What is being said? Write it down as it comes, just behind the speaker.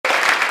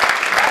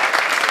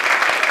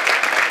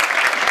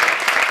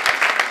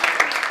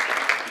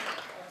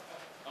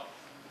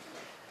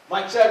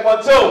Mic check,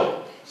 1, 2.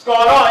 What's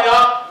going on,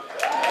 y'all?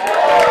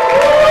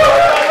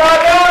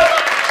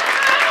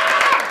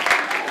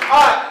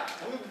 Alright,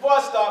 before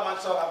I start my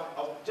talk, I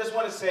just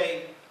want to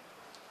say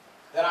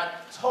that I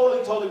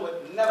totally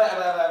would never,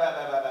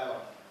 ever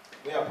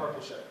wear a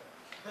purple shirt.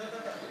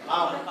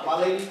 My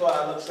lady thought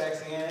I looked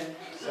sexy in it,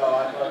 so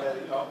I thought that,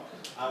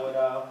 I would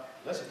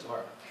listen to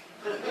her.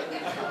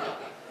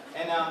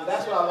 And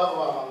that's what I love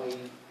about my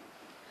lady,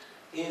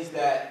 is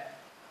that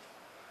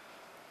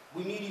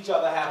we meet each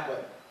other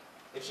halfway.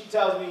 If she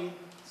tells me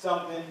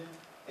something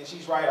and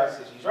she's right, I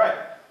say she's right,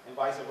 and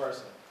vice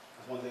versa.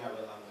 That's one thing I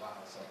really love about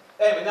her. So,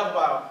 anyway, enough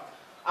about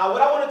her.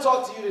 What I want to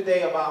talk to you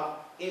today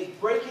about is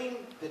breaking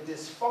the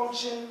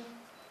dysfunction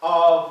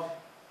of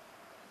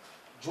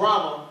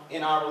drama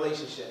in our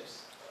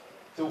relationships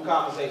through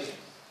conversations.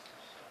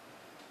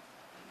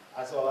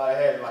 I saw a lot of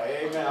heads like,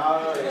 amen,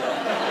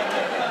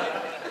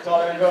 hallelujah.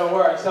 Talking good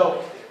word.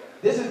 So,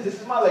 this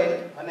is my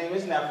lady. Her name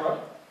is Winfrey.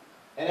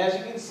 And as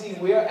you can see,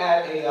 we're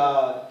at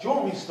a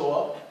jewelry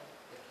store,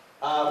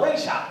 ring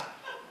shop.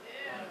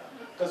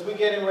 Because we're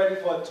getting ready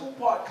for a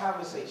 2-part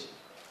conversation.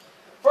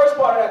 First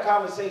part of that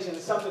conversation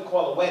is something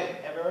called a wedding.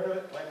 Ever heard of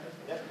it?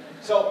 Yeah.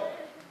 So,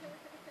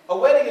 a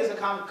wedding is a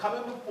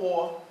coming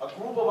before a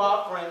group of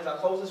our friends, our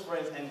closest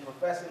friends, and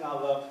professing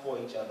our love for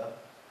each other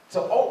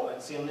to open,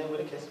 sealing it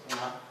with a kiss,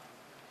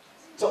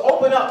 to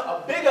open up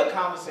a bigger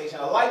conversation,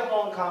 a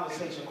lifelong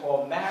conversation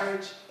called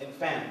marriage and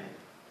family.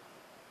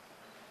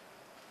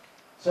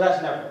 So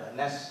that's never, and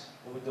that's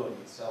what we're doing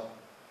here. So,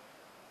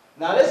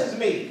 now this is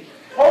me,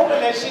 hoping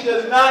that she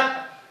does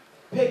not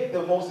pick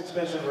the most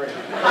expensive ring.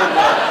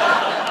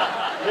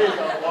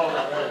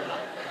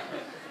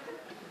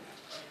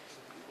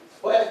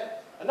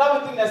 But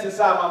another thing that's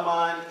inside my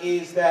mind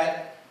is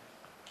that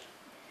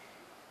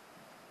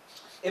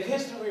if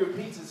history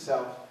repeats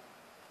itself,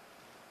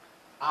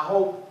 I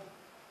hope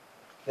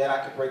that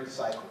I can break the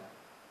cycle.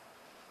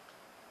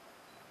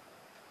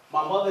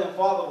 My mother and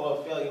father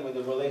were a failure with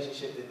the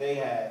relationship that they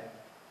had,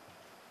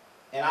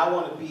 and I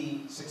want to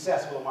be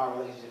successful in my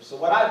relationship. So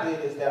what I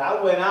did is that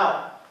I went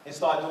out and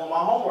started doing my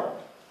homework.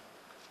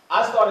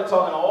 I started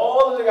talking to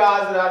all of the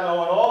guys that I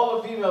know and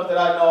all the females that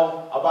I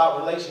know about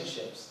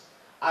relationships.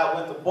 I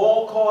went to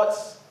ball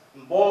courts,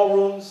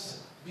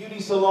 ballrooms,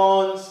 beauty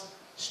salons,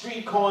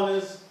 street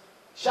corners,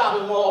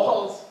 shopping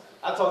malls.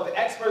 I talked to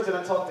experts and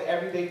I talked to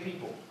everyday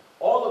people,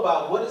 all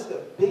about what is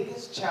the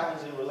biggest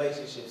challenge in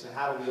relationships and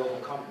how do we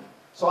overcome it,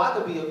 so I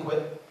could be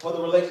equipped for the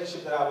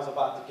relationship that I was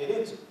about to get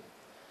into.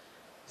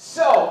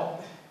 So,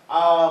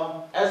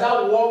 as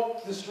I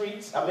walked the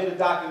streets, I made a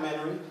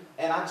documentary,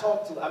 and I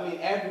talked to,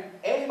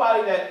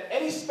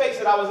 any space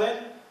that I was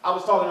in, I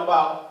was talking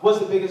about what's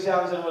the biggest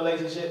challenge in a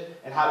relationship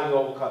and how do you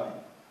overcome it.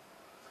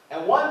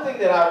 And one thing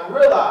that I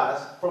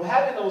realized from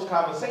having those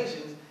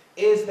conversations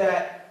is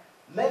that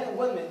men and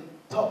women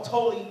talk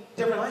totally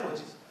different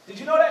languages. Did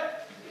you know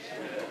that?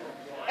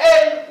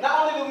 And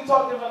not only do we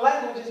talk different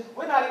languages,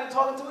 we're not even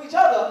talking to each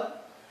other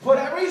for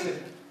that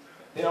reason.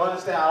 They don't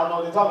understand, I don't know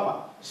what they're talking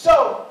about.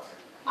 So,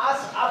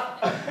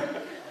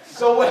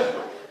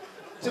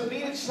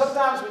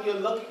 sometimes when you're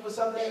looking for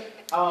something,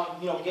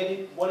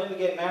 wanting to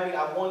get married,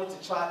 I wanted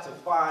to try to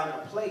find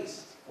a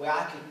place where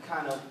I could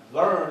kind of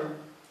learn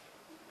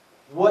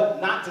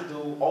what not to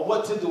do or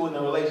what to do in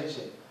the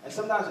relationship. And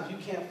sometimes if you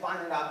can't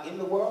find it out in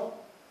the world,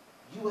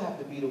 you have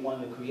to be the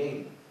one to create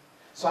it.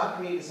 So I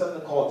created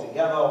something called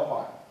Together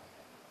Apart.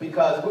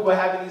 Because we were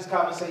having these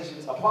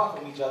conversations apart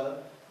from each other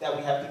that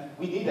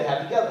we need to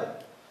have together.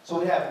 So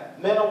we have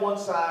men on one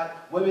side,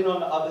 women on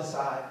the other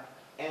side,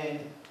 and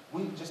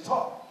we just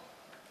talk.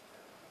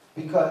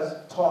 Because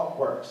talk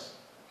works.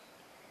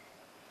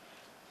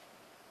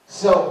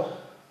 So,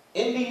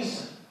 in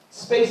these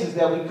spaces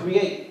that we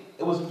create,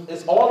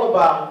 it's all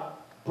about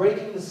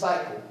breaking the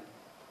cycle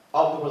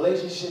of the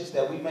relationships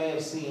that we may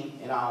have seen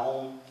in our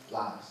own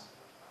lives.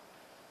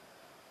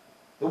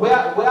 The way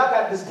I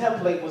got this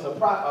template was a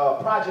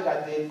project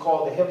I did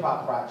called the Hip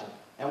Hop Project.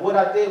 And what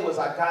I did was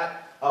I got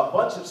a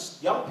bunch of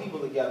young people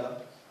together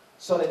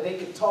so that they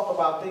could talk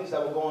about things that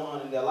were going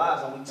on in their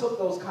lives. And we took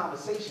those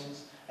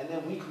conversations and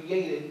then we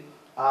created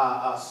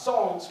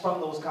songs from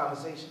those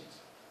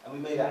conversations. And we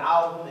made an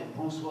album, and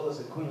Bruce Willis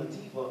and Queen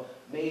Latifah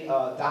made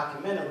a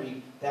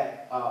documentary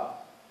that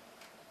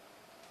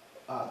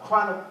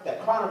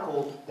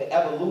chronicled the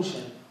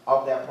evolution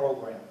of that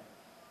program.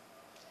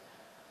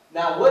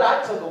 Now, what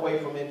I took away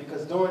from it,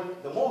 because during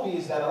the movie,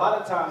 is that a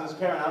lot of times as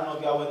parents, I don't know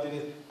if y'all went through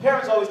this,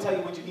 parents always tell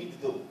you what you need to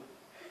do.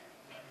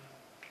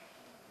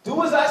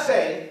 Do as I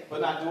say,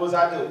 but not do as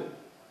I do.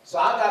 So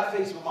I got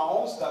faced with my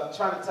own stuff,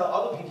 trying to tell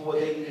other people what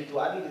they needed to do.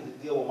 I needed to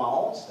deal with my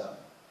own stuff.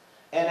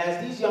 And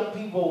as these young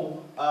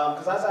people,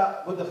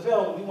 because with the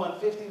film, we won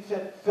 50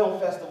 film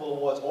festival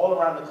awards all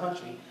around the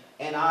country,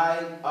 and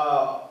I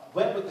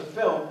went with the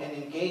film and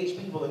engaged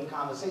people in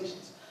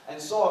conversations, and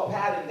saw a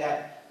pattern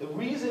that the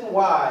reason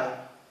why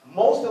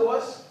most of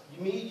us,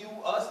 me, you,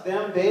 us,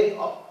 them, they,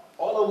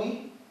 all of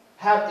we,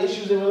 have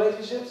issues in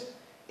relationships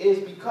is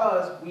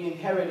because we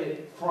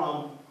inherited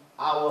from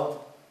our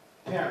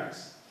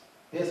parents.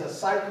 There's a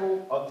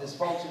cycle of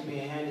dysfunction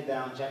being handed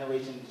down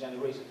generation to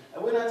generation,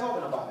 and we're not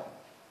talking about it.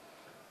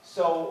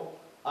 So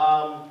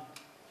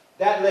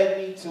that led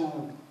me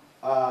to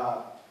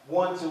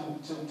want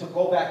to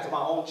go back to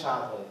my own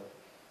childhood.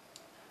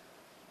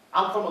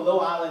 I'm from a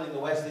little island in the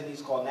West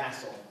Indies called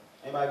Nassau.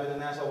 Anybody been to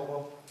Nassau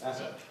before?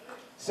 Nassau.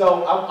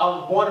 So I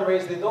was born and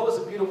raised there. Though it's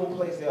a beautiful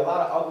place, there are a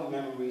lot of ugly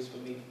memories for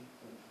me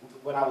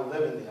when I was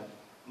living there.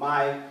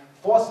 My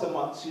foster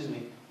mother,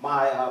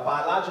 my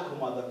biological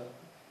mother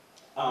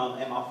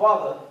and my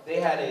father, they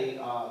had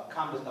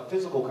a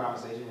physical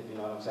conversation, if you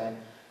know what I'm saying.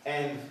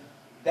 And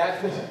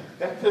that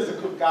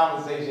physical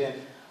conversation,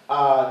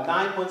 9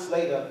 months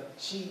later,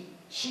 she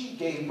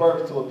gave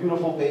birth to a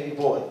beautiful baby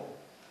boy.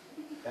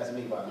 That's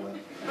me, by the way.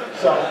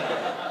 So,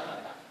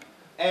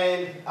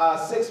 and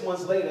 6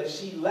 months later,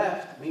 she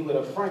left me with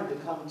a friend to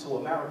come to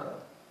America,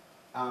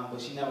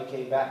 but she never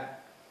came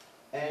back.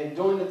 And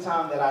during the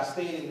time that I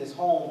stayed in this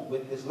home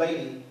with this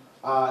lady,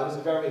 it was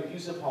a very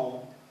abusive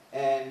home,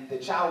 and the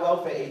child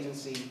welfare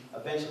agency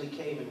eventually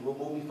came and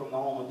removed me from the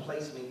home and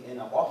placed me in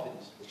an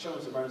orphanage, the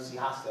Children's Emergency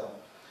Hospital.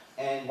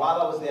 And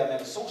while I was there, I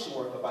met a social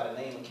worker by the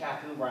name of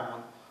Catherine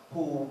Brown,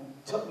 who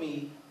took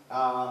me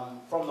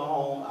from the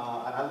home,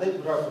 and I lived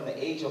with her from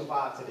the age of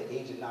 5 to the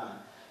age of 9.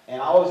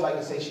 And I always like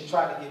to say she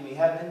tried to give me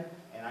heaven,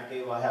 and I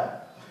gave her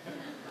hell.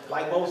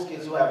 Like most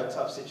kids who have a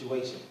tough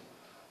situation.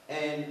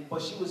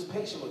 But she was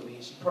patient with me,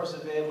 and she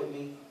persevered with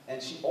me,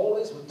 and she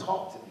always would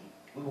talk to me.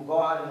 We would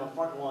go out in the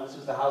front lawn, this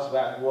was the house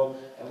where I grew up,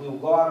 and we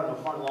would go out in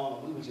the front lawn,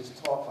 and we would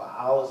just talk for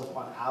hours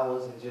upon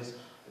hours, and just,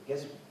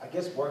 I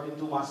guess working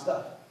through my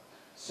stuff.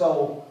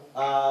 So,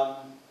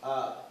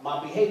 my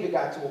behavior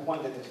got to a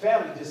point that the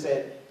family just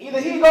said,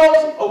 either he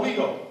goes or we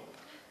go.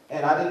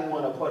 And I didn't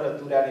want to put her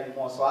through that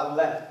anymore, so I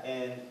left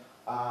and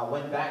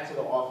went back to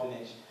the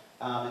orphanage.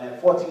 And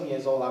at 14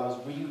 years old, I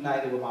was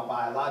reunited with my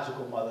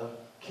biological mother,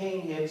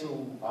 came here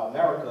to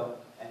America,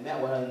 and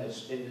met with her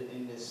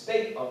in the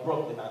state of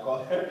Brooklyn, I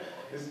call her.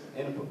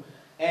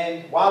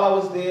 And while I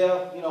was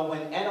there, you know,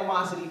 when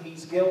animosity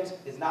meets guilt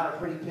is not a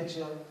pretty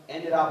picture,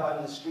 ended up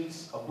on the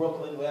streets of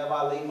Brooklyn, wherever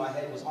I laid my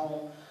head was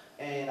home.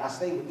 And I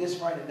stayed with this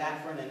friend and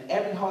that friend, and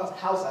every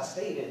house I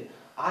stayed in,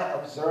 I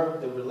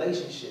observed the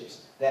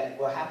relationships that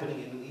were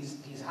happening in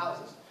these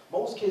houses.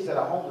 Most kids that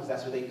are homeless,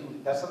 that's what they do.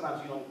 That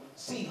sometimes you don't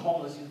see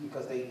homeless youth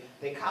because they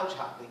couch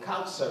hop, they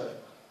couch surf.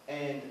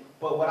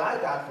 But what I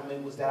got from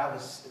it was that I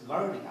was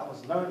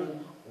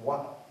learning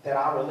that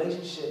our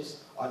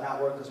relationships are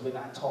not working because we're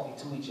not talking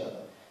to each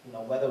other. You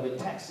know, whether we're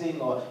texting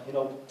or, you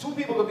know, two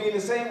people could be in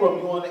the same room,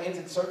 you're on the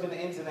internet, surfing the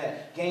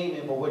internet,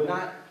 gaming, but we're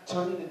not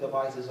turning the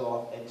devices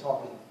off and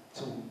talking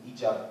to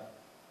each other.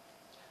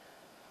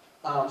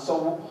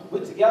 So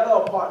we're together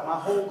apart. My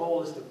whole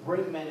goal is to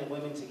bring men and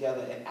women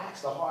together and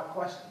ask the hard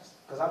questions,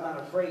 because I'm not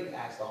afraid to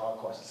ask the hard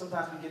questions.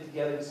 Sometimes we get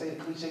together and say the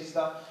cliche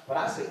stuff, but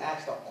I say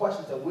ask the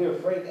questions that we're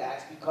afraid to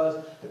ask,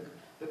 because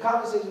the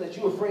conversation that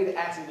you're afraid to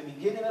ask in the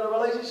beginning of the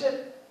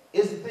relationship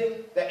is the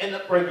thing that ends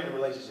up breaking the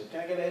relationship.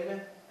 Can I get an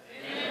amen?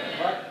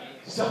 Amen. Right?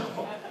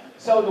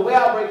 So the way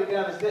I break it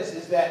down is this,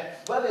 is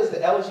that whether it's the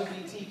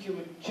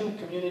LGBTQ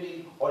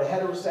community or the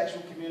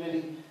heterosexual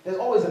community, there's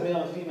always a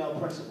male and female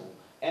principle.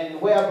 And the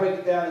way I break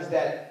it down is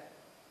that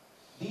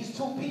these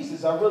two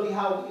pieces are really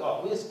how we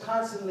are. We're just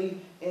constantly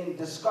in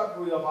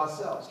discovery of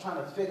ourselves, trying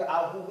to figure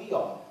out who we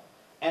are.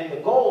 And the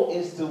goal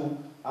is to,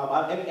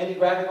 any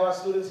graphic art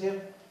students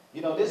here?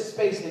 You know, this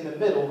space in the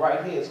middle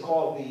right here is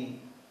called the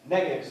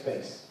negative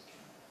space.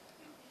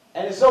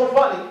 And it's so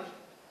funny,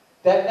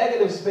 that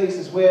negative space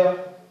is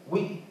where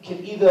we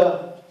can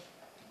either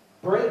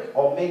break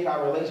or make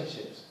our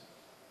relationships.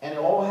 And it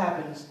all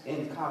happens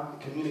in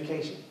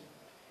communication.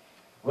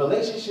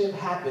 Relationship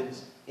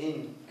happens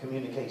in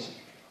communication.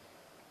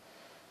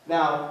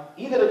 Now,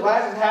 either the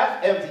glass is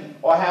half empty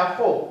or half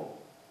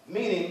full,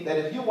 meaning that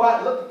if you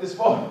look at this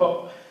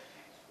photo,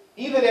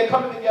 either they're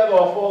coming together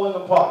or falling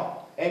apart.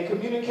 And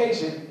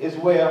communication is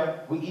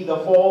where we either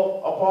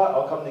fall apart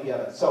or come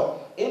together.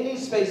 So in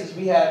these spaces,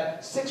 we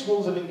have 6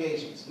 rules of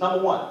engagement.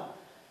 Number 1,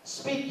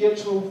 speak your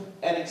truth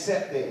and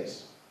accept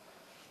theirs.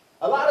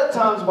 A lot of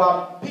times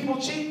while people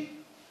cheat,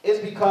 it's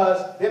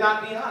because they're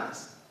not being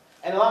honest.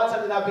 And a lot of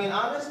times they're not being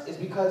honest is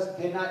because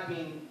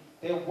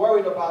they're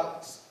worried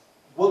about,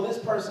 will this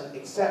person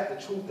accept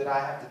the truth that I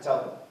have to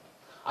tell them?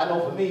 I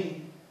know for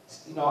me,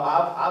 you know,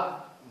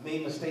 I've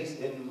made mistakes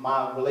in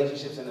my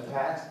relationships in the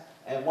past,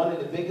 and one of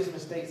the biggest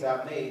mistakes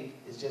I've made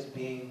is just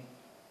being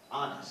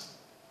honest.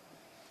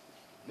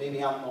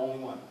 Maybe I'm the only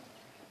one.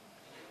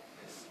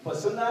 But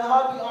sometimes it's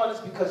hard to be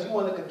honest because you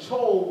want to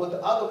control what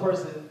the other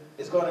person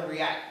is going to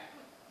react.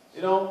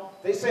 You know,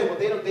 they say,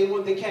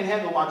 well, they can't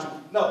handle my truth.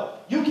 No,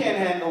 you can't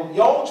handle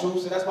your own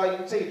truth, so that's why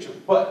you say the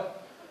truth.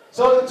 But,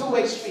 so it's a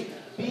two-way street.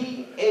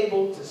 Be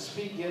able to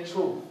speak your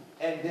truth.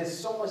 And there's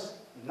so much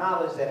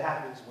knowledge that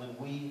happens when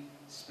we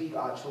speak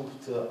our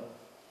truth to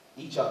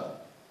each other.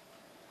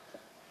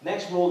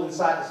 Next rule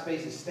inside the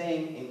space is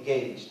staying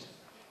engaged.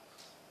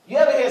 You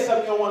ever hear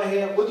something you don't want to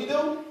hear? What'd you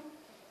do?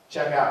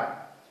 Check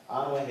out.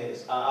 I don't want to hear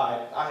this. All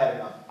right, I had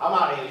enough. I'm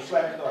out of here. You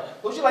slam the door.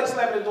 Don't you like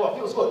slamming the door?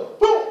 Feels good.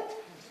 Boom!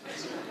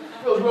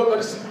 feels real good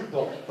to see you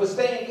though. But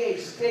stay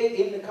engaged. Stay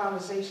in the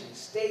conversation.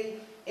 Stay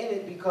in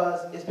it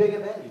because it's bigger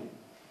than you.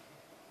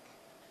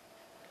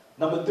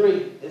 Number 3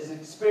 is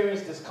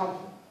experience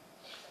discomfort.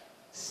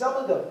 Some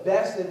of the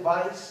best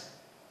advice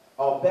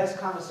or best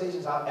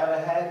conversations I've ever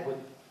had with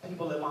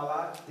people in my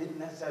life didn't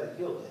necessarily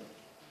feel good.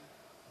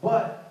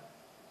 But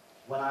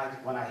when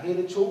I hear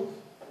the truth,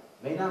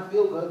 may not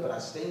feel good, but I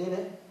stay in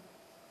it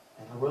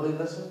and I really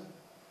listen.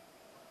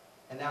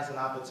 And that's an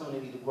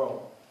opportunity to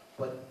grow.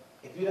 But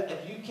if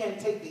you can't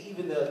take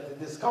even the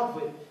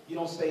discomfort, you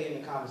don't stay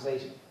in the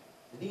conversation.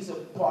 And these are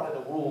part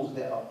of the rules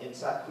that are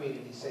inside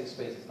creating these safe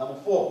spaces. Number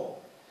 4,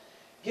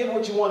 give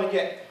what you want to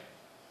get.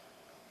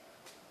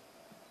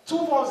 2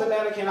 forms of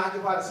matter can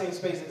occupy the same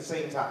space at the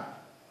same time.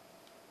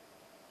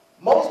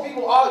 Most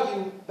people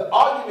argue, the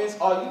arguments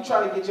are you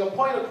trying to get your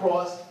point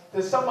across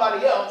to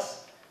somebody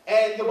else,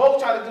 and you're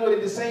both trying to do it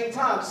at the same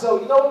time.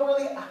 So you know what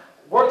really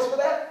works for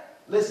that?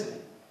 Listening.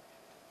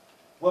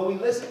 When we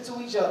listen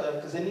to each other,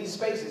 because in these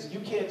spaces, you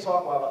can't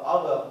talk while the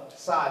other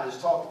side is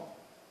talking.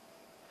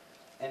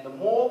 And the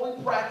more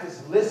we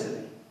practice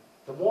listening,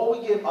 the more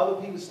we give other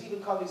people,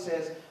 Stephen Covey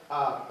says,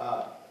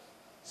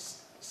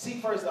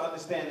 seek first to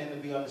understand and to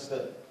be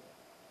understood.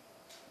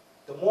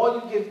 The more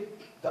you give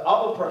the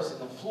other person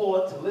the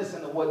floor to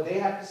listen to what they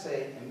have to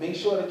say and make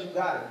sure that you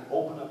got it, you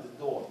open up the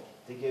door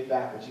to give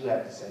back what you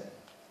have to say.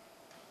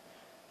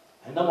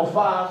 And number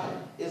 5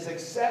 is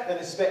accept and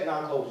expect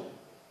non-closure.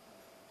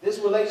 This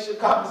relationship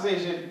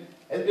conversation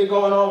has been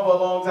going on for a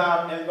long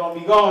time and it's going to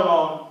be going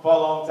on for a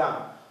long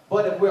time.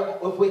 But if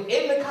we're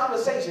in the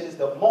conversation, it's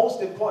the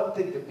most important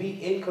thing to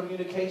be in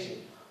communication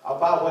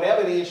about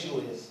whatever the issue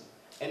is.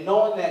 And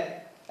knowing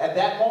that at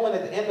that moment,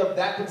 at the end of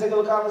that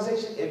particular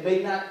conversation, it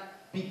may not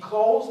be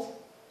closed,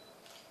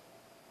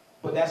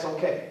 but that's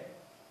okay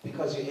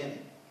because you're in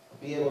it.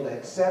 Be able to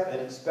accept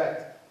and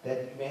expect that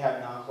you may have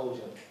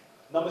non-closure.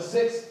 Number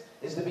 6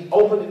 is to be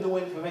open to new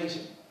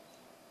information.